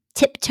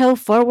tiptoe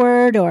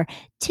forward or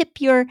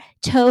tip your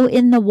toe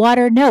in the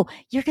water. No,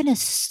 you're going to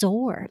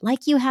soar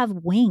like you have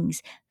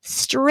wings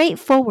straight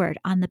forward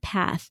on the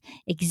path,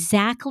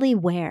 exactly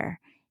where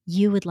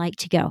you would like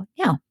to go.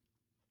 Now,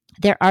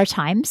 there are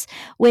times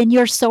when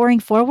you're soaring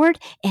forward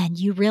and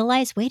you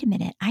realize, wait a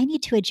minute, I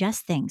need to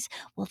adjust things.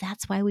 Well,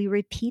 that's why we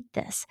repeat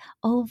this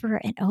over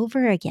and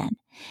over again.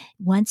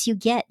 Once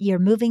you're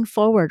moving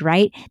forward,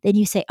 right? Then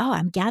you say,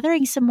 I'm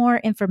gathering some more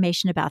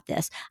information about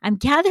this. I'm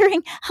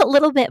gathering a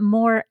little bit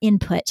more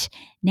input.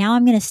 Now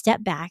I'm going to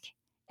step back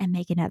and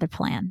make another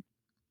plan.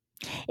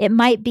 It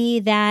might be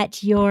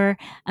that your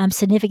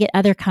significant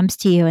other comes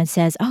to you and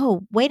says,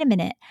 wait a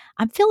minute,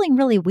 I'm feeling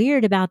really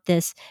weird about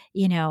this,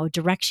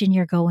 direction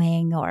you're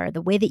going, or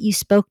the way that you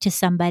spoke to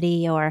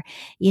somebody, or,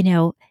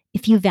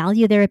 if you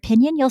value their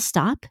opinion, you'll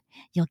stop.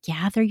 You'll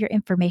gather your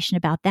information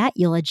about that.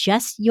 You'll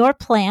adjust your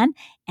plan,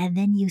 and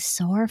then you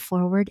soar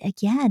forward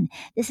again.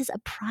 This is a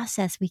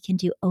process we can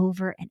do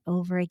over and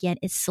over again.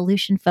 It's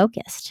solution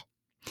focused.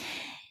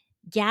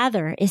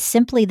 Gather is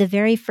simply the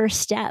very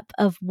first step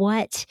of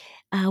what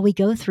we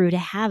go through to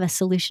have a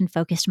solution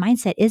focused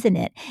mindset, isn't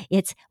it?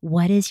 It's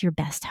what is your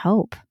best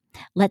hope?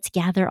 Let's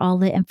gather all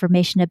the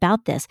information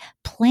about this.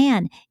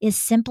 Plan is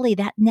simply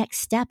that next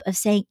step of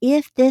saying,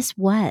 if this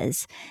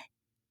was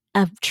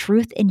of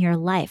truth in your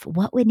life,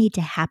 what would need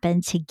to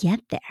happen to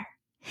get there?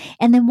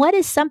 And then what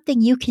is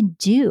something you can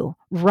do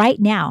right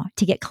now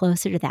to get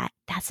closer to that?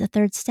 That's the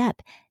third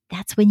step.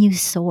 That's when you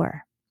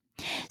soar.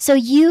 So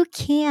you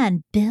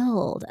can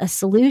build a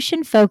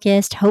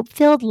solution-focused,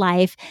 hope-filled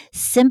life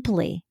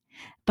simply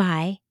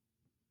by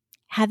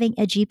having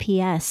a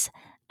GPS.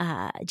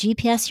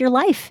 GPS your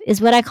life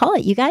is what I call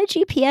it. You got to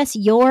GPS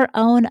your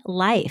own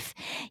life.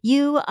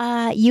 You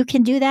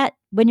can do that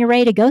when you're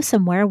ready to go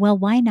somewhere. Well,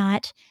 why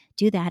not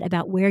do that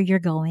about where you're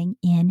going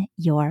in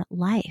your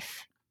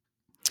life?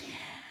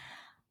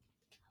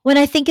 When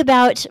I think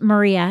about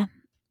Maria,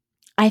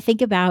 I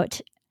think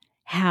about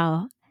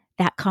how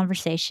that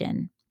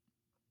conversation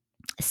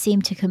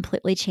seemed to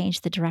completely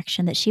change the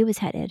direction that she was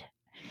headed.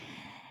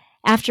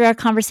 After our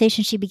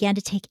conversation, she began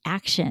to take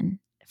action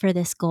for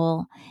this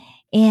goal.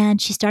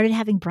 And she started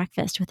having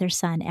breakfast with her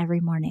son every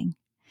morning.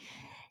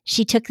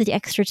 She took the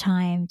extra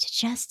time to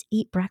just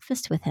eat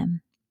breakfast with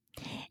him.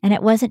 And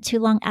it wasn't too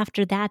long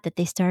after that that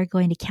they started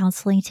going to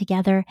counseling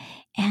together.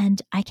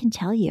 And I can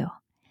tell you,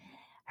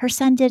 her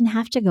son didn't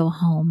have to go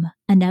home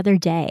another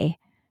day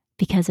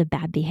because of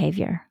bad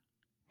behavior.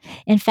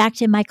 In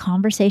fact, in my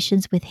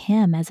conversations with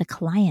him as a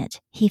client,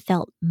 he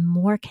felt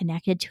more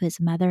connected to his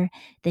mother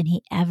than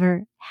he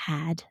ever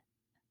had.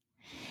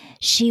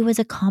 She was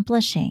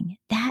accomplishing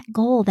that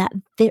goal,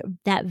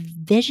 that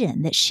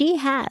vision that she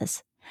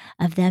has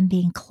of them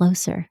being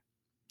closer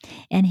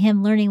and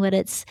him learning what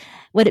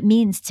it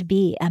means to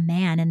be a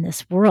man in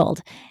this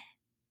world.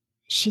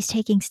 She's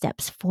taking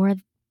steps for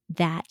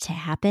that to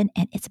happen,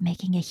 and it's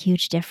making a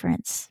huge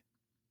difference.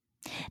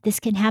 This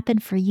can happen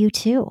for you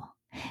too.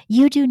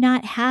 You do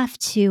not have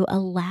to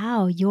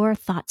allow your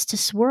thoughts to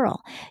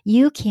swirl.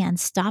 You can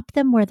stop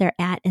them where they're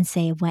at and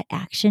say, what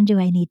action do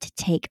I need to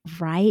take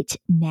right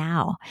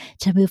now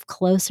to move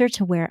closer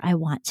to where I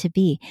want to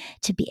be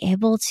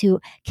able to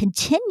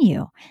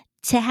continue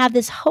to have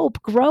this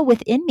hope grow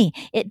within me.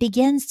 It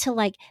begins to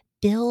like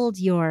build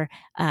you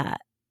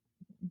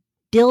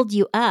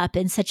up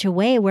in such a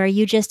way where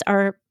you just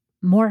are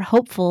more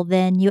hopeful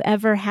than you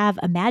ever have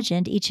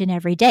imagined each and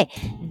every day.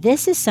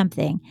 This is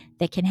something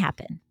that can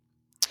happen.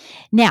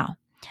 Now,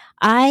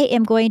 I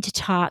am going to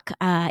talk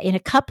in a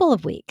couple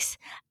of weeks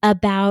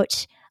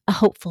about a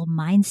hopeful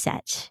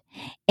mindset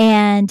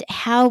and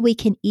how we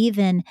can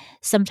even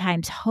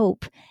sometimes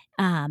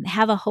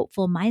have a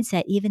hopeful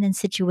mindset, even in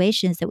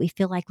situations that we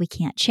feel like we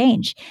can't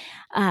change.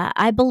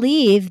 I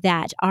believe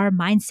that our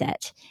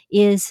mindset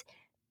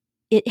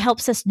it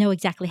helps us know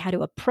exactly how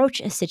to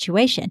approach a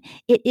situation.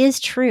 It is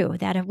true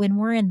that when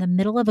we're in the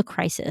middle of a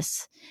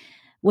crisis,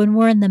 when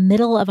we're in the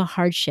middle of a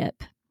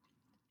hardship,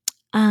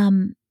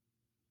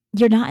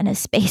 you're not in a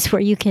space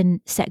where you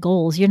can set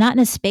goals. You're not in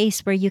a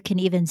space where you can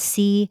even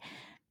see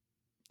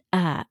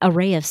a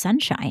ray of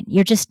sunshine.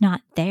 You're just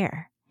not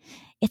there.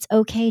 It's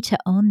okay to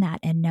own that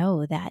and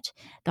know that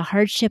the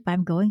hardship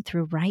I'm going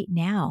through right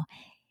now,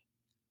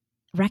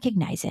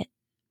 recognize it.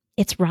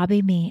 It's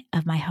robbing me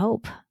of my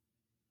hope.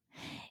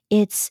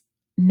 It's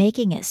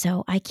making it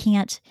so I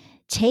can't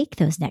take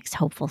those next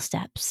hopeful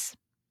steps.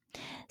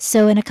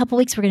 So in a couple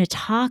weeks, we're going to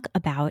talk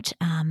about,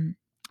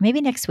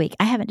 maybe next week,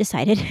 I haven't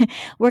decided,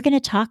 we're going to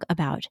talk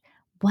about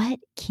what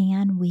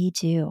can we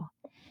do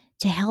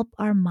to help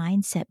our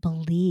mindset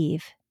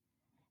believe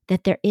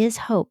that there is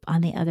hope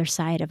on the other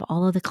side of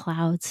all of the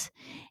clouds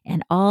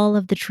and all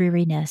of the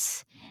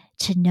dreariness,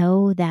 to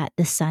know that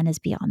the sun is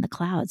beyond the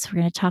clouds. We're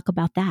going to talk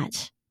about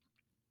that.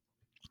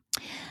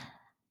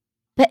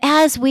 But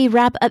as we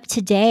wrap up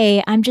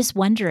today, I'm just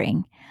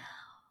wondering,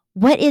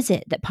 what is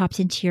it that pops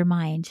into your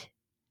mind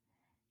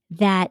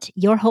that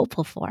you're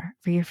hopeful for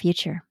your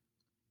future?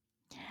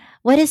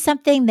 What is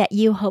something that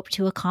you hope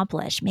to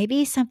accomplish?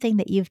 Maybe something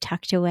that you've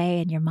tucked away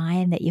in your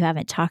mind that you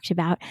haven't talked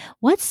about.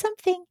 What's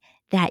something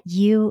that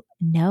you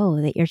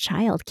know that your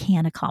child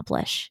can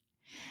accomplish,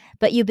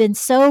 but you've been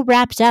so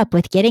wrapped up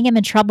with getting them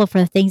in trouble for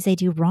the things they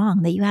do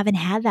wrong that you haven't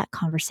had that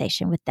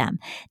conversation with them,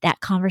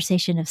 that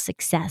conversation of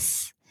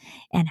success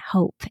and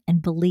hope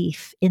and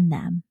belief in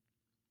them?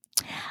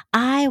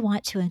 I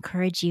want to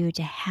encourage you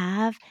to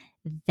have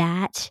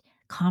that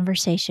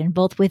conversation,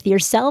 both with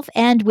yourself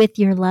and with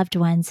your loved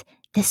ones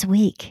this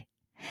week.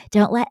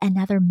 Don't let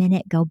another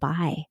minute go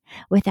by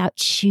without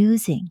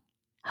choosing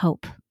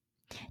hope,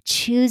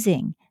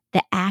 choosing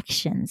the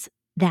actions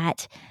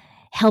that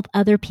help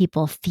other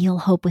people feel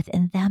hope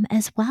within them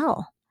as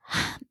well.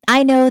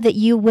 I know that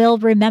you will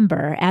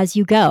remember as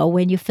you go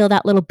when you feel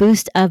that little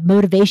boost of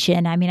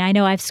motivation. I mean, I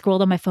know I've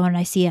scrolled on my phone and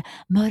I see a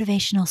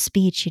motivational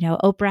speech.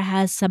 Oprah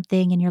has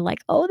something and you're like,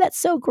 oh, that's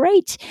so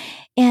great.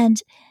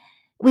 And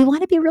we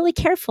want to be really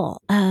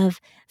careful of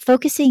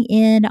focusing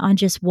in on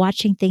just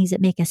watching things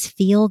that make us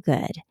feel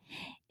good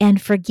and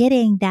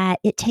forgetting that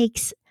it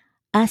takes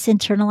us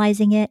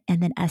internalizing it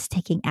and then us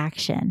taking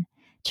action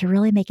to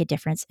really make a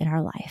difference in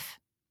our life.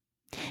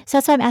 So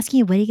that's why I'm asking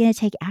you, what are you going to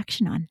take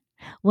action on?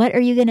 What are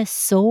you going to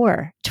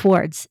soar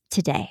towards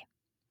today?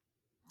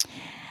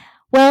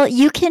 Well,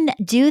 you can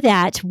do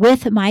that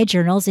with my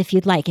journals if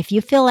you'd like. If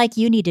you feel like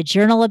you need to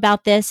journal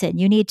about this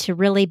and you need to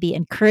really be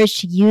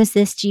encouraged to use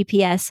this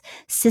GPS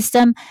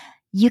system,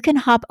 you can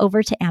hop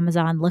over to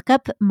Amazon, look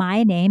up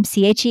my name,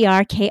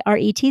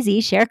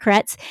 CHERKRETZ, Cher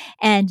Kretz,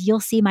 and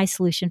you'll see my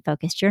solution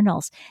focused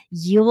journals.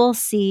 You will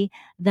see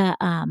the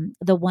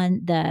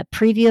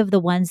preview of the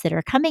ones that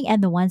are coming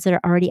and the ones that are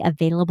already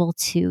available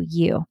to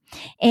you.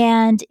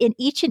 And in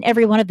each and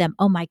every one of them,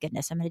 oh my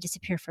goodness, I'm going to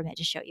disappear for a minute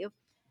to show you.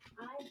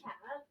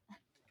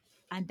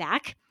 I'm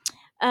back.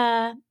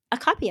 A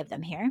copy of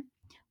them here.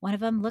 One of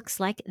them looks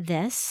like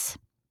this.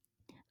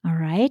 All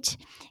right.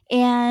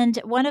 And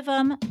one of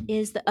them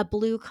is a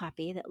blue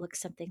copy that looks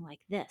something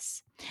like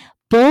this.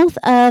 Both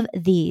of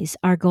these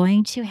are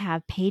going to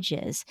have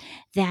pages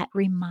that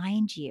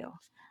remind you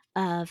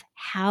of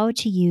how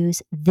to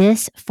use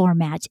this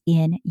format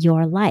in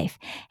your life.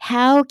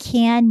 How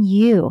can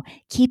you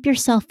keep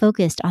yourself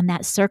focused on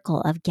that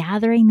circle of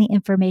gathering the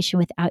information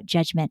without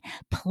judgment,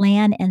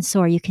 plan and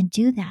soar? You can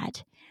do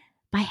that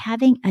by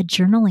having a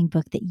journaling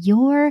book that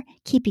you're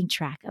keeping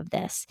track of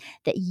this,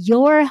 that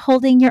you're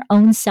holding your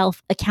own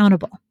self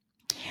accountable.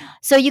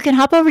 So you can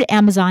hop over to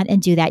Amazon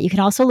and do that. You can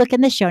also look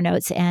in the show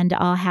notes and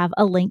I'll have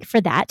a link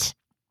for that.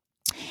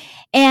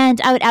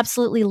 And I would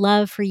absolutely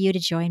love for you to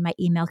join my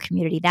email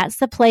community. That's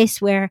the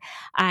place where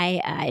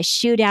I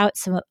shoot out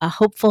a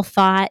hopeful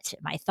thought,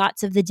 my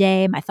thoughts of the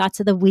day, my thoughts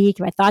of the week,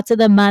 my thoughts of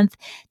the month,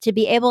 to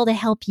be able to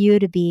help you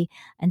to be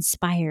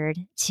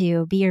inspired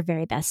to be your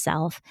very best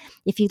self.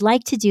 If you'd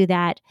like to do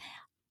that,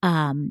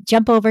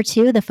 jump over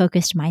to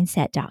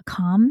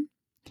thefocusedmindset.com.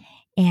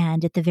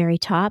 And at the very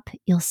top,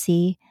 you'll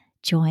see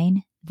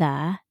join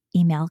the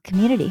email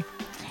community.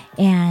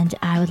 And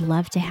I would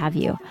love to have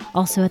you.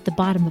 Also, at the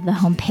bottom of the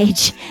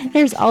homepage,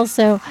 there's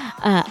also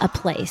a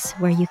place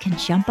where you can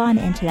jump on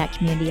into that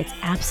community. It's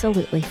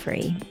absolutely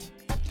free.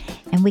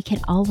 And we can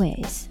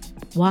always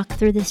walk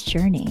through this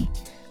journey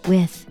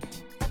with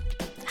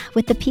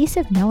the peace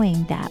of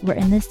knowing that we're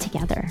in this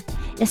together.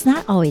 It's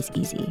not always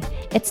easy.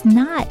 It's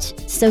not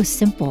so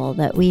simple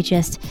that we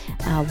just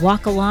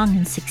walk along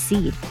and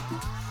succeed.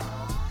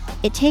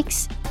 It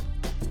takes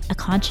a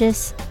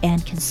conscious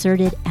and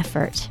concerted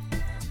effort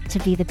to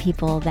be the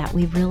people that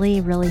we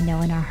really, really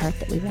know in our heart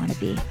that we want to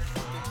be.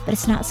 But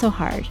it's not so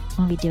hard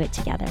when we do it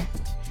together.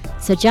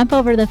 So jump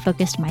over to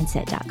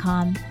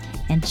thefocusedmindset.com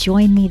and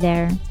join me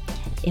there.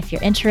 If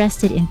you're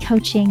interested in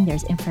coaching,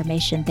 there's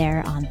information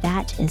there on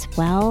that as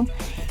well.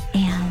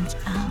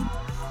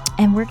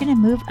 And we're going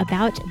to move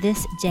about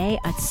this day.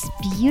 It's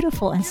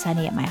beautiful and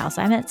sunny at my house.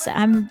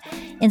 I'm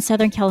in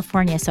Southern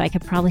California, so I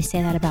could probably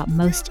say that about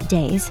most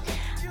days.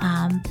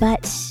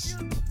 But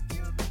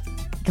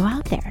go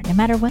out there, no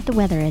matter what the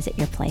weather is at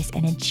your place,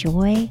 and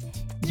enjoy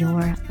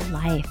your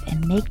life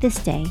and make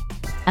this day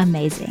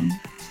amazing.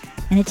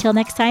 And until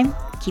next time,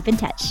 keep in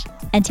touch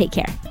and take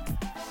care.